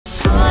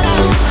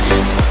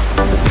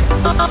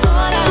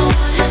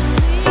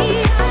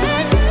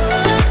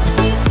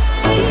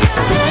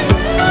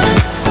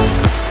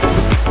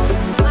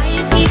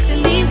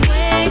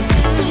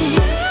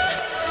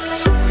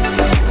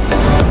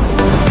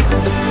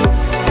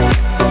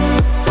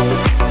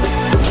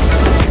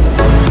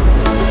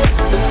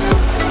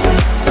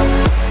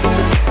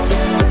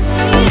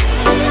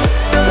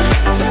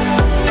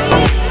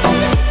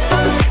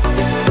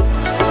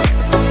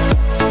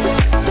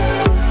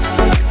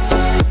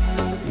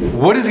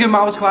What is good,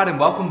 Mariah Squad, and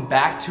welcome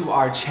back to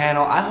our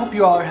channel. I hope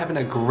you all are having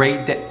a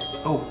great day.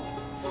 Oh,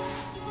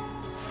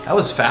 that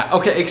was fat.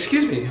 Okay,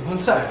 excuse me, one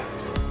sec.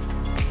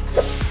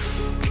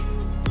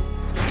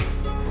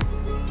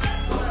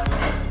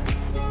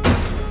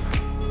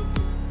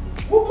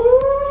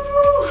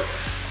 Woohoo!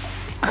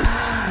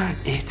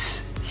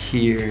 It's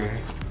here.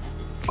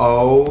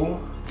 Oh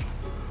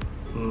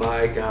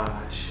my gosh.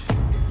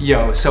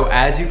 Yo, so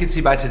as you can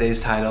see by today's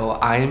title,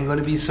 I am going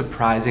to be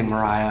surprising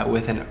Mariah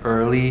with an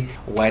early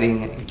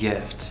wedding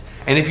gift.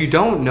 And if you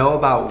don't know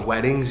about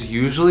weddings,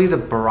 usually the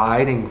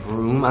bride and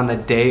groom on the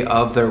day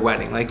of their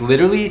wedding, like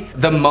literally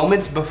the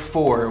moments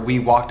before we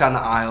walk down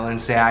the aisle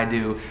and say I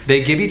do,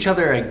 they give each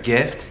other a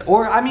gift.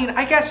 Or I mean,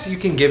 I guess you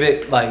can give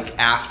it like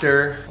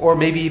after or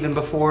maybe even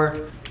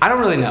before. I don't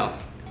really know.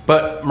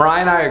 But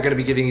Mariah and I are gonna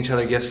be giving each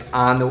other gifts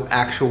on the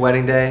actual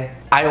wedding day.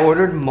 I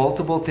ordered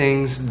multiple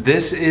things.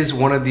 This is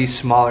one of these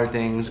smaller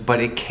things,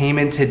 but it came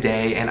in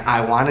today and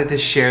I wanted to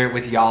share it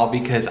with y'all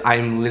because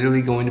I'm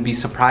literally going to be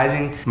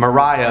surprising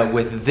Mariah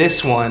with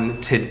this one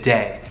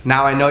today.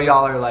 Now I know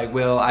y'all are like,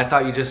 Will, I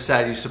thought you just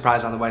said you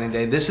surprised on the wedding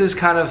day. This is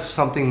kind of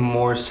something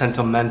more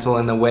sentimental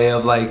in the way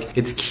of like,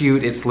 it's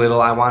cute, it's little,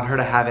 I want her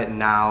to have it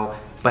now,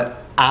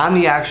 but on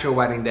the actual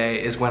wedding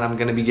day is when I'm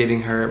gonna be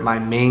giving her my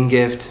main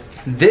gift.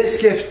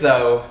 This gift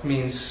though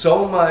means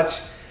so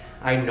much.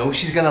 I know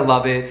she's gonna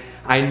love it.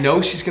 I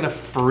know she's gonna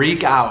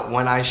freak out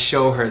when I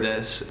show her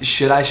this.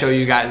 Should I show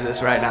you guys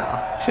this right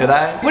now? Should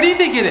I? What do you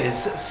think it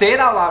is? Say it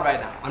out loud right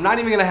now. I'm not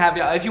even gonna have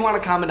y'all, if you wanna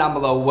comment down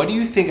below, what do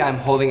you think I'm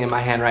holding in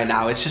my hand right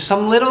now? It's just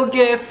some little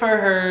gift for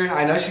her.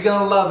 I know she's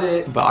gonna love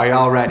it, but are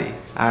y'all ready?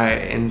 All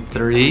right, in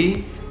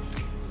 3,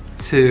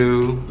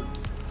 2,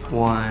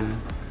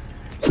 1.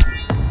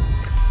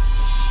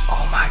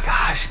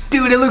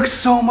 Dude, it looks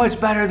so much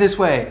better this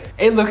way.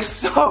 It looks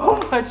so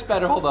much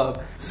better, hold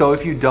up. So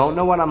if you don't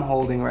know what I'm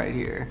holding right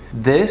here,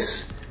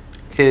 this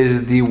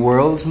is the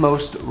world's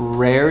most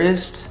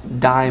rarest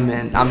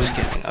diamond. I'm just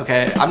kidding,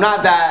 okay? I'm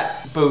not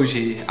that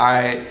bougie, all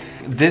right?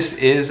 This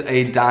is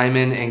a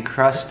diamond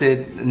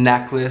encrusted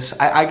necklace.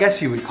 I guess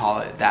you would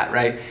call it that,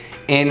 right?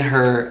 In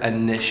her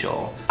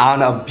initial,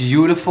 on a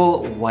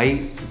beautiful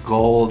white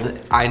gold.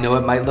 I know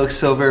it might look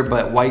silver,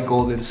 but white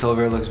gold and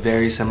silver looks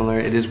very similar.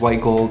 It is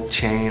white gold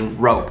chain,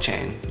 rope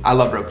chain. I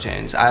love rope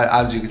chains.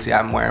 As you can see,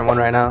 I'm wearing one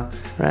right now,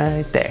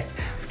 right there.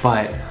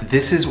 But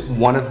this is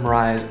one of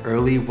Mariah's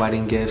early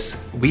wedding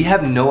gifts. We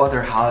have no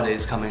other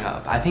holidays coming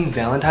up. I think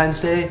Valentine's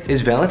Day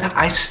is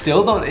I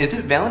still don't, is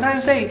it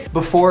Valentine's Day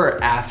before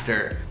or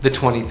after the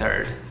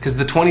 23rd? Because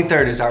the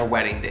 23rd is our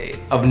wedding date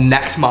of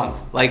next month,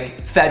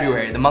 like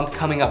February, the month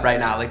coming up right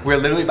now. Like we're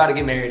literally about to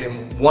get married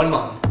in 1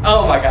 month.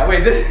 Oh my God,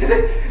 wait,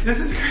 this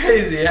is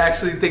crazy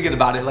actually thinking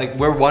about it. Like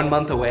we're 1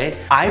 month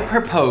away. I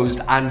proposed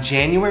on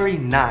January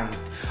 9th.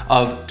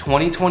 Of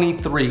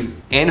 2023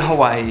 in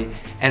Hawaii,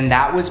 and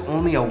that was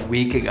only a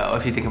week ago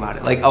if you think about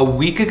it. Like a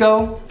week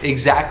ago,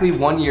 exactly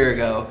 1 year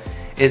ago,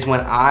 is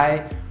when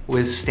I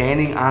was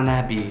standing on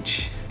that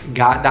beach,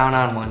 got down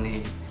on one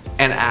knee,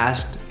 and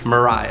asked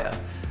Mariah,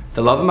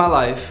 the love of my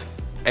life,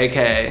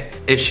 AKA,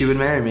 if she would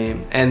marry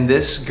me. And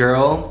this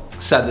girl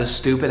said the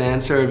stupid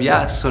answer of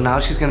yes, so now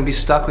she's gonna be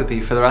stuck with me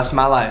for the rest of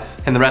my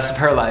life and the rest of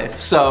her life.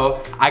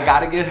 So I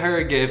gotta get her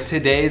a gift.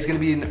 Today is gonna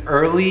be an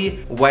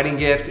early wedding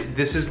gift.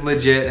 This is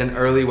legit an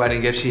early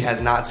wedding gift. She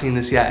has not seen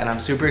this yet, and I'm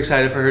super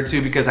excited for her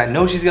too because I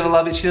know she's gonna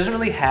love it. She doesn't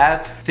really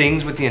have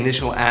things with the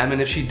initial M, and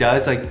if she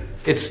does, like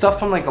it's stuff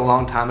from like a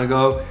long time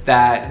ago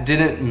that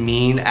didn't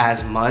mean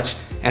as much.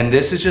 And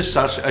this is just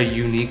such a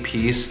unique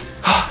piece.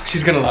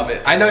 She's gonna love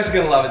it. I know she's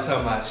gonna love it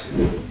so much.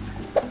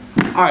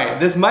 All right,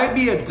 this might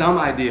be a dumb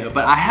idea,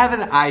 but I have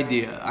an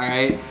idea, all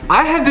right?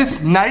 I have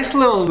this nice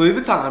little Louis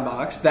Vuitton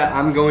box that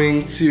I'm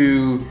going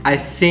to, I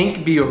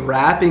think, be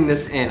wrapping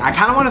this in. I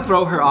kind of want to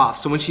throw her off,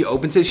 so when she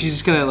opens it, she's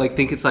just gonna like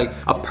think it's like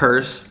a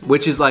purse,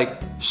 which is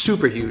like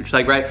super huge,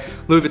 like, right?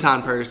 Louis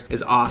Vuitton purse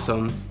is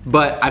awesome,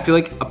 but I feel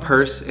like a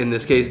purse in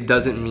this case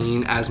doesn't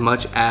mean as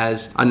much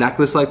as a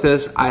necklace like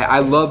this. I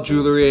love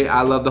jewelry.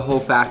 I love the whole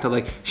fact of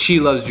like, she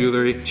loves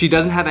jewelry. She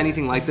doesn't have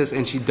anything like this,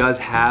 and she does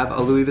have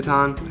a Louis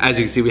Vuitton. As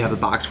you can see, we have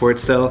a box for it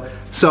still.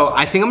 So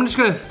I think I'm just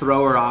gonna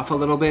throw her off a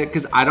little bit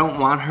because I don't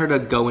want her to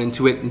go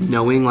into it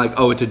knowing like,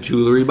 oh, it's a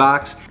jewelry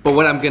box. But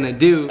what I'm gonna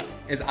do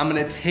is I'm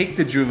gonna take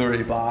the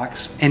jewelry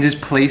box and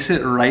just place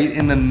it right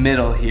in the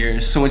middle here.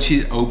 So when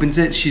she opens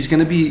it, she's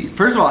gonna be,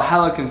 first of all,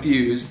 hella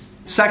confused.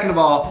 Second of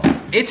all,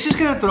 it's just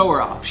gonna throw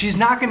her off. She's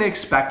not gonna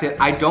expect it.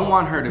 I don't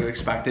want her to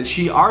expect it.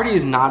 She already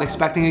is not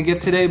expecting a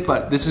gift today,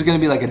 but this is gonna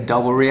be like a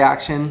double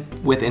reaction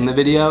within the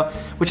video,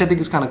 which I think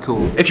is kind of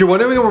cool. If you're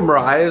wondering where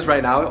Mariah is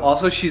right now,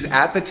 also she's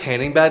at the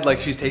tanning bed,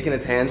 like she's taking a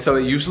tan, so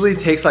it usually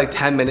takes like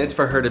 10 minutes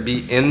for her to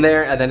be in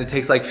there, and then it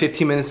takes like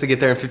 15 minutes to get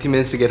there and 15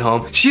 minutes to get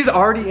home. She's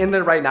already in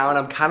there right now, and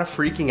I'm kind of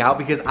freaking out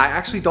because I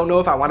actually don't know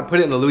if I want to put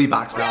it in the Louis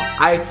box now.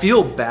 I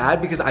feel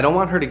bad because I don't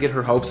want her to get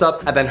her hopes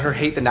up and then her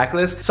hate the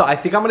necklace, so I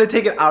think I'm gonna take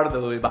take it out of the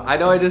Louis box. I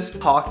know I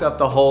just talked up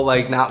the whole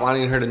like not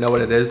wanting her to know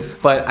what it is,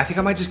 but I think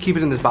I might just keep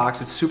it in this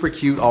box. It's super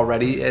cute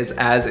already as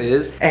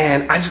is.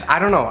 And I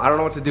don't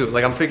know what to do.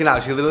 Like I'm freaking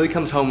out. She literally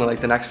comes home in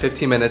like the next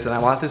 15 minutes and I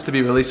want this to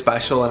be really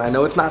special. And I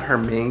know it's not her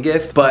main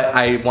gift, but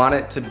I want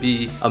it to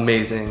be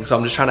amazing. So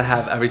I'm just trying to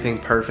have everything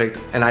perfect.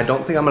 And I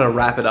don't think I'm gonna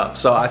wrap it up.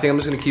 So I think I'm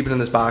just gonna keep it in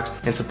this box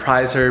and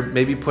surprise her.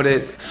 Maybe put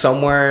it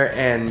somewhere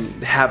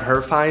and have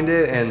her find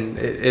it and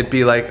it'd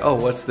be like, oh,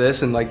 what's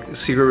this? And like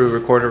secretly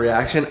record a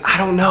reaction. I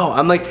don't know.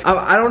 I'm like,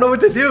 I don't know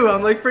what to do.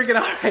 I'm like freaking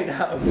out right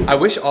now. I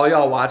wish all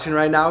y'all watching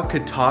right now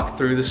could talk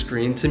through the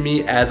screen to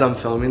me as I'm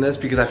filming this,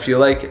 because I feel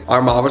like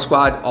our Mama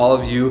Squad, all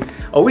of you,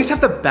 always have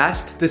the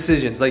best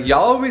decisions. Like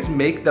y'all always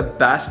make the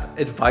best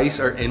advice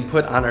or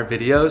input on our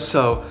videos.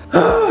 So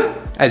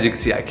as you can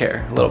see, I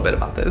care a little bit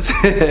about this.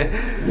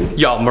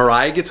 Y'all,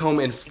 Mariah gets home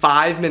in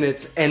 5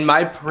 minutes and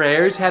my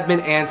prayers have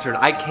been answered.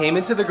 I came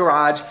into the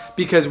garage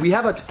because we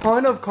have a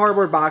ton of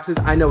cardboard boxes.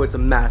 I know it's a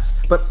mess,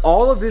 but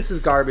all of this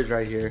is garbage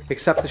right here,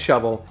 except the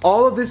shovel.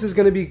 All of this is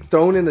gonna be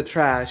thrown in the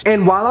trash.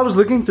 And while I was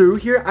looking through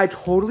here, I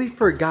totally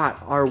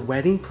forgot our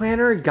wedding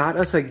planner got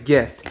us a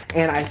gift.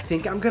 And I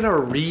think I'm gonna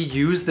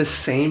reuse the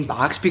same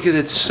box because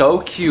it's so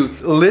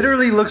cute.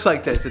 Literally looks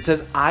like this. It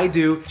says, I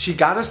do. She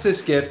got us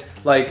this gift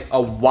like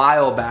a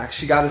while back.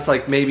 She got us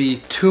like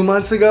maybe 2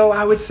 months ago,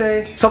 I would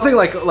say. Something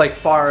like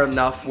far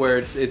enough where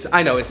it's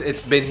I know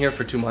it's been here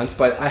for 2 months,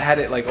 but I had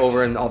it like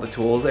over in all the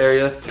tools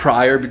area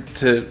prior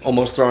to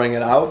almost throwing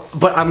it out.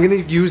 But I'm gonna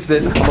use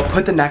this. I'm gonna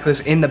put the necklace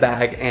in the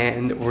bag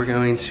and we're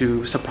going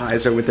to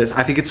surprise her with this.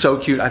 I think it's so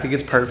cute. I think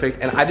it's perfect.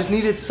 And I just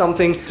needed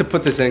something to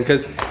put this in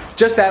because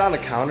just that on the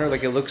counter,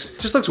 like it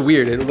just looks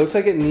weird. It looks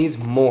like it needs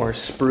more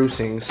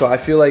sprucing. So I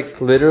feel like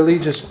literally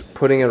just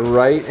putting it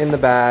right in the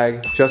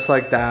bag, just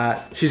like that.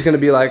 She's gonna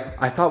be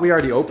like, I thought we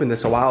already opened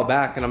this a while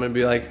back. And I'm gonna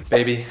be like,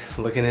 baby,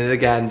 looking at it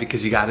again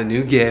because you got a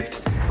new gift.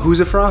 Who's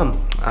it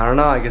from? I don't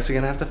know, I guess we're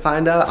gonna have to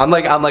find out. I'm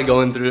like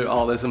going through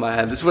all this in my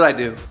head. This is what I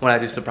do when I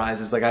do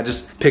surprises. Like I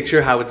just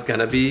picture how it's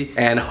gonna be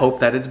and hope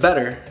that it's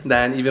better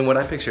than even what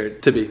I pictured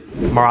it to be.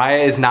 Mariah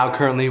is now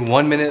currently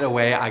 1 minute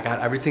away. I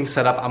got everything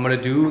set up. I'm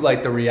gonna do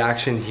like the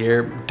reaction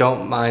here.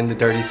 Don't mind the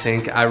dirty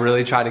sink. I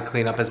really tried to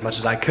clean up as much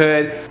as I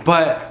could,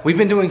 but we've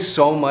been doing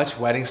so much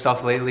wedding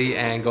stuff lately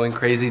and going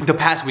crazy. The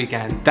past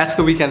weekend, that's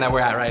the weekend that we're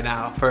at right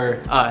now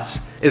for us,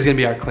 is gonna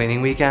be our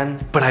cleaning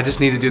weekend. But I just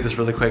need to do this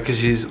really quick because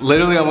she's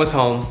literally almost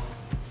home.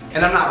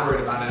 And I'm not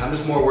worried about it, I'm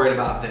just more worried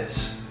about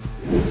this.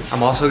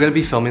 I'm also gonna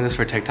be filming this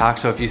for TikTok,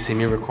 so if you see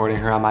me recording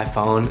her on my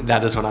phone,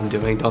 that is what I'm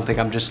doing. Don't think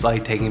I'm just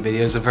like taking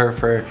videos of her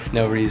for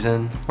no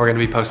reason. We're gonna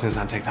be posting this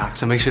on TikTok,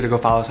 so make sure to go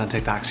follow us on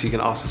TikTok so you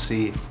can also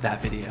see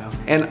that video.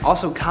 And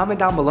also comment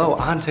down below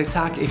on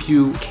TikTok if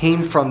you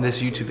came from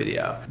this YouTube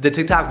video. The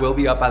TikTok will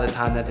be up by the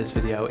time that this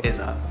video is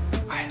up.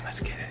 All right, let's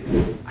get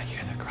it. I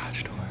hear the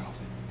garage door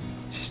open.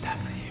 She's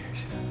definitely here.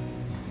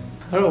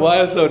 I don't know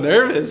why I'm so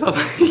nervous. I was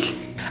like,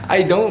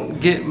 I don't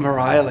get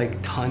Mariah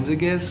like tons of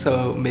gifts,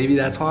 so maybe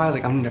that's why.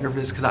 Like I'm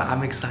nervous because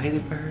I'm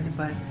excited for her,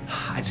 but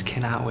I just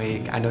cannot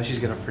wait. I know she's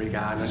gonna freak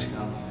out. I know she's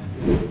gonna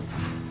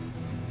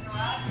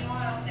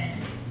love it.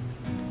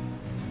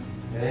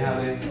 Hey,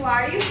 honey.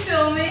 Why are you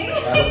filming?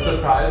 I got a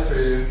surprise for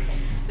you.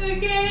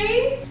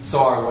 Okay. So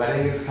our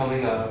wedding is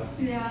coming up.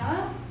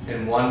 Yeah.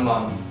 In 1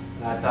 month,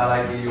 and I thought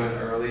I'd give you an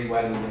early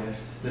wedding gift.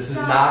 This is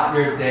not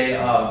your day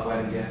of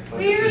wedding gift.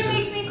 But you're gonna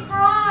make me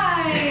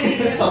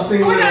cry.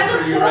 Something oh my little God, I for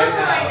look you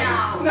right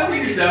now. No,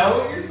 you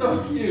don't. You're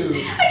so cute.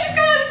 I just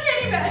got out of the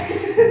teddy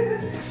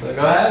bag. So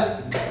go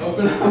ahead,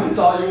 open up. It's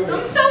all yours.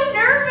 I'm so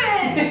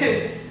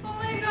nervous. Oh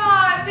my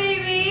God,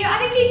 baby. I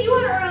didn't get you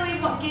an early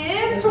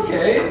gift. It's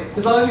okay.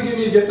 As long as you give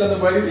me a gift on the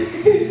wedding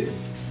day.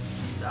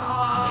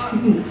 Stop.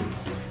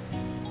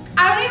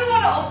 I don't even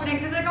want to open it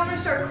because I feel like I'm gonna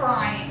start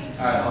crying.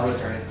 All right, I'll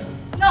return it then.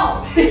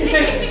 No.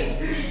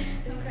 Okay.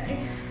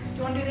 Do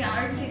you want to do the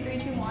honors and take 3,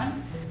 2,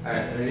 1? All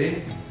right,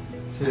 3,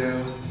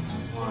 2,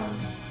 1.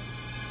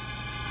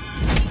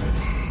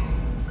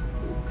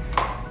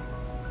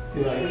 Do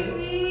you like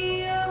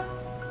Baby. it?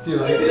 Do you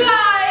like You it?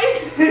 guys.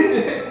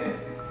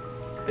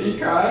 Are you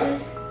crying?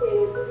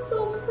 This is so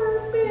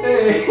perfect.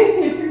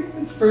 Hey,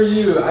 it's for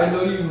you. I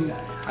know you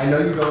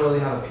don't really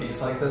have a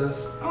piece like this.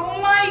 Oh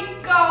my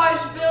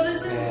gosh, Bill,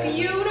 this is Yeah.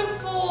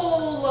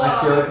 beautiful.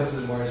 I feel like this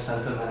is more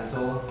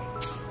sentimental.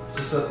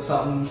 Just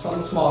something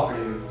small for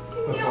you.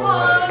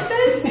 Yeah,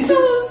 that's so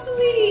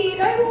sweet.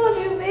 I love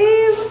you,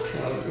 babe.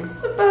 I love you. It's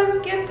the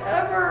best gift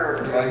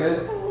ever. You like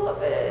it? I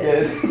love it.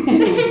 Good.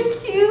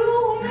 Thank you.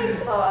 Oh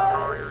my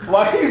god.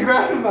 Why are you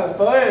grabbing my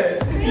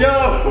butt?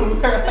 Yo!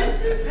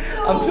 This is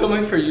so... I'm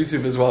filming for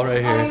YouTube as well right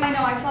Oh, here. I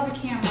know. I saw the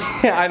camera.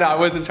 Yeah, I know. I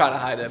wasn't trying to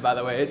hide it, by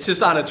the way. It's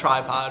just on a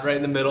tripod right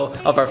in the middle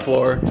of our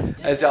floor,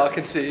 as y'all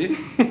can see.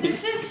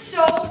 This is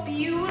so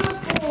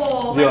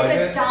beautiful. You Like like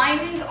the it?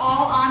 diamonds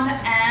all on the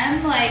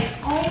M. like,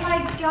 oh my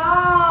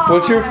god.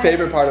 What's your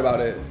favorite part about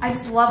it? I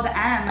just love the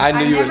M's. I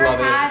knew you would love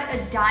it. I've never had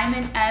a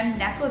diamond M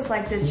necklace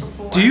like this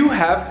before. Do you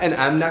have an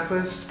M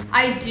necklace?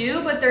 I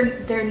do, but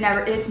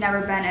it's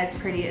never been as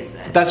pretty as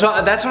this. That's what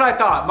I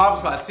thought. Mom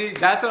spot. See,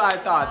 that's what I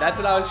thought. That's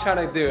what I was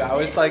trying to do. I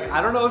was like,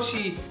 I don't know if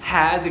she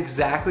has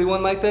exactly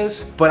one like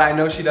this, but I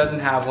know she doesn't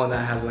have one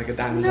that has like a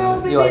diamond on it.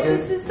 No, baby, like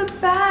this is the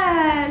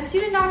best.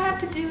 You did not have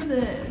to do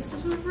this.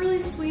 This was really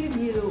sweet of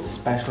you.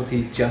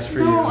 Specialty just for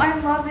you. No, I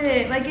love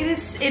it. Like it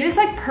is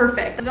like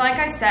perfect. Like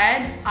I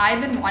said,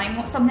 I've been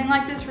wanting something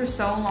like this for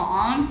so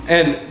long.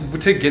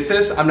 And to get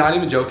this, I'm not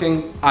even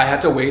joking. I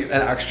had to wait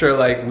an extra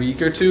like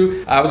week or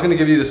two. I was gonna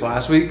give you this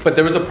last week, but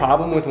there was a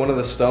problem with one of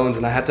the stones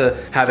and I had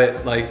to have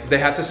it like, they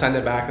had to send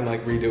it back and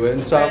like redo it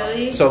and stuff.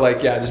 Really? So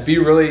like, yeah, just be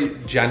really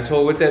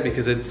gentle with it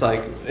because it's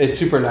like, it's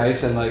super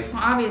nice and like,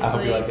 well, obviously. I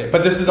hope you like it.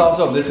 But this is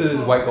also, this is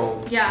white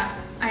gold. Yeah.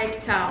 I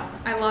can tell.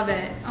 I love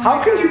it. Oh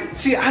how can you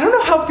see? I don't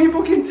know how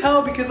people can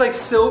tell because like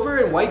silver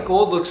and white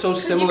gold look so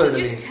similar to me.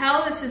 You can just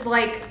tell this is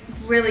like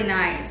really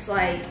nice.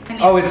 Like, I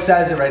mean, oh, it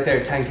says it right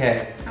there,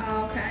 10K.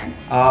 Oh, okay.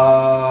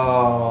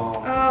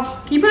 Oh.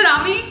 Oh, can you put it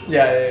on me?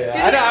 Yeah.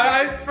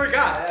 I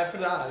forgot. I put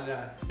it on.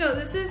 Yeah. No,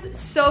 this is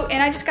so,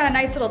 and I just got a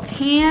nice little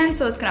tan,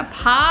 so it's gonna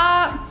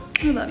pop.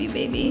 I love you,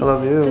 baby. I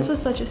love you. This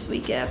was such a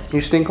sweet gift.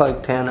 You stink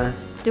like Tanner.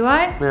 Do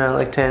I? Yeah,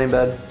 like tanning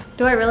bed.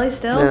 Do I really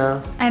still?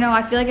 Yeah. I know,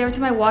 I feel like every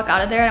time I walk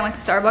out of there and I went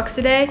to Starbucks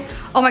today,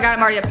 oh my god,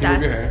 I'm already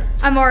obsessed.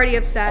 I'm already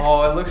obsessed.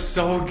 Oh, it looks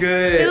so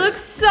good. It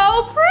looks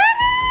so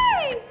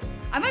pretty.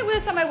 I might wear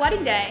this on my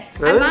wedding day.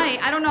 Really? I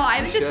might, I don't know. I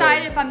haven't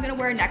decided if I'm gonna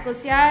wear a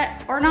necklace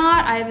yet or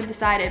not. I haven't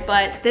decided,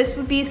 but this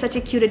would be such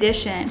a cute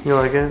addition. You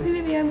like it?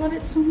 Baby, I love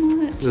it so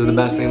much. This is the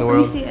best thing in the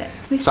world. Let me see it.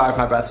 Sorry if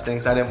my breath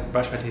stinks. I didn't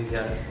brush my teeth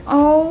yet.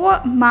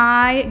 Oh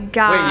my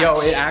god. Wait, yo,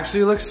 it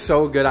actually looks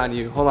so good on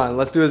you. Hold on,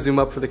 let's do a zoom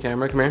up for the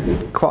camera. Come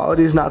here.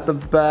 Quality's not the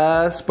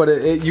best, but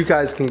you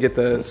guys can get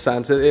the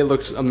sense. It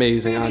looks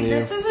amazing on you.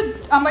 This is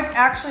I'm like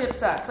actually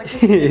obsessed. Like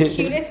this is the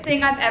cutest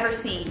thing I've ever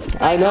seen.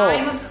 Like, I know.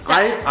 I'm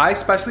obsessed. I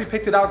especially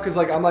picked it out because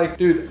like I'm like,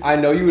 dude, I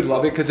know you would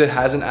love it because it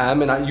has an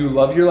M and you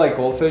love your like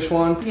goldfish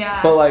one.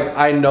 Yeah. But like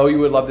I know you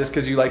would love this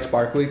because you like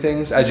sparkly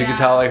things. As you can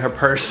tell, like her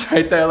purse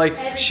right there.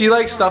 Like she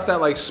likes stuff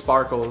that like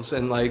sparkles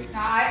and like.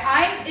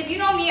 If you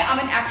know me, I'm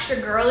an extra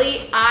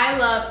girly. I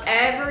love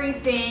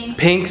everything.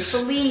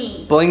 Pinks.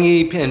 Blingy.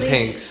 Blingy and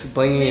pinks.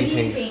 Blingy and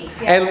pinks.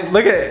 Yes. And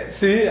look at it.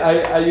 See,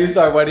 I used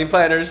our wedding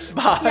planners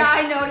box. Yeah,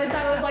 I noticed.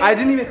 I was like, I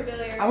didn't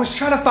even. I was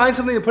trying to find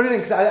something to put it in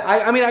because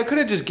I mean I could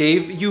have just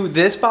gave you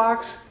this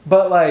box,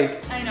 but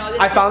like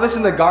I found this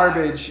in the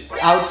garbage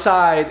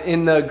outside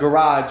in the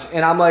garage,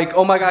 and I'm like,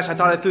 oh my gosh, I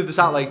thought I threw this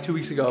out like 2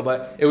 weeks ago,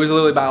 but it was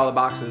literally by all the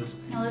boxes.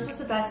 No, this was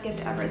the best gift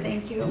ever.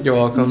 Thank you. You're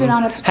welcome.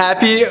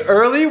 Happy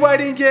early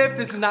wedding gift.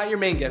 This is not your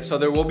main gift, so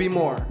there will be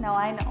more. No,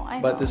 I know. I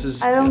know. But this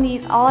is. I don't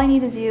need. All I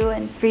need is you,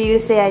 and for you to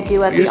say I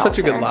do at the altar. You're such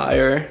a good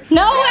liar.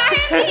 No, I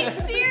am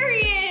being serious.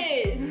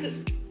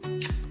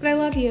 But I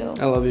love you.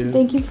 I love you.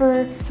 Thank you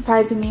for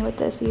surprising me with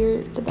this.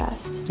 You're the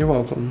best. You're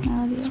welcome.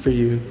 I love you. It's for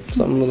you.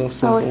 Something little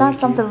simple. Oh, it's not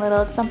something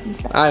little. It's something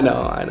special. I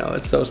know.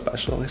 It's so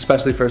special,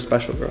 especially for a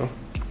special girl.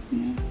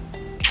 Yeah.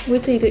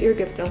 Wait till you get your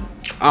gift though.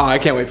 Oh, I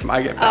can't wait for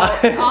my gift.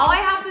 Oh, all I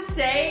have to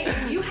say,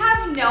 you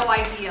have no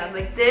idea.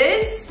 Like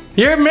this.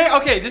 You're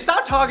okay, just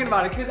stop talking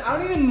about it because I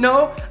don't even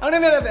know. I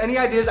don't even have any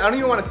ideas. I don't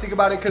even want to think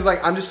about it because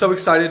like I'm just so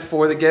excited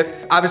for the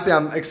gift. Obviously,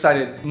 I'm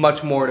excited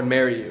much more to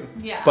marry you.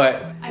 Yeah.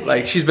 But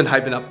like she's been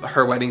hyping up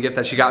her wedding gift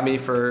that she got me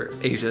for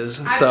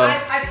ages. So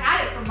I've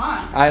had it for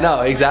months. I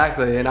know,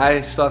 exactly. And I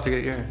still have to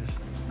get yours.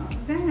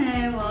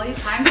 Okay, well, you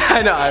time's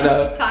I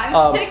know.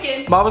 Time's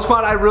ticking. Mama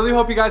Squad, I really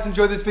hope you guys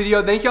enjoyed this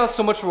video. Thank y'all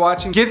so much for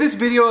watching. Give this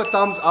video a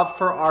thumbs up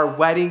for our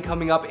wedding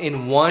coming up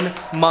in 1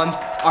 month.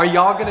 Are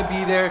y'all gonna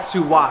be there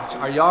to watch?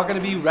 Are y'all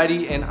gonna be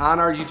ready and on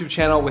our YouTube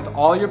channel with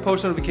all your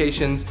post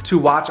notifications to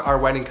watch our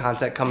wedding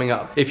content coming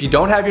up? If you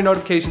don't have your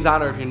notifications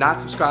on or if you're not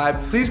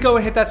subscribed, please go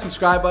and hit that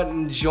subscribe button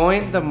and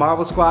join the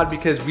Marvel Squad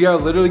because we are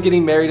literally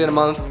getting married in a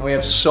month and we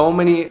have so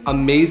many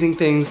amazing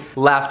things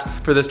left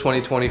for this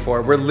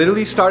 2024. We're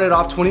literally started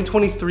off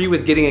 2023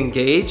 with getting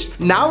engaged.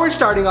 Now we're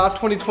starting off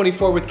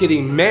 2024 with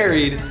getting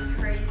married.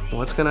 Crazy.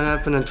 What's gonna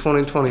happen in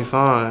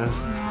 2025?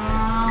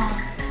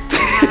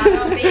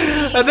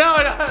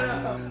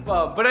 No.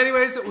 Well, but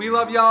anyways, we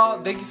love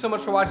y'all. Thank you so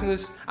much for watching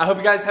this. I hope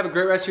you guys have a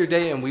great rest of your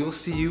day and we will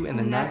see you in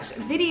the next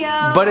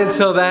video. But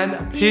until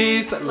then,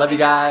 peace. Love you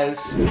guys.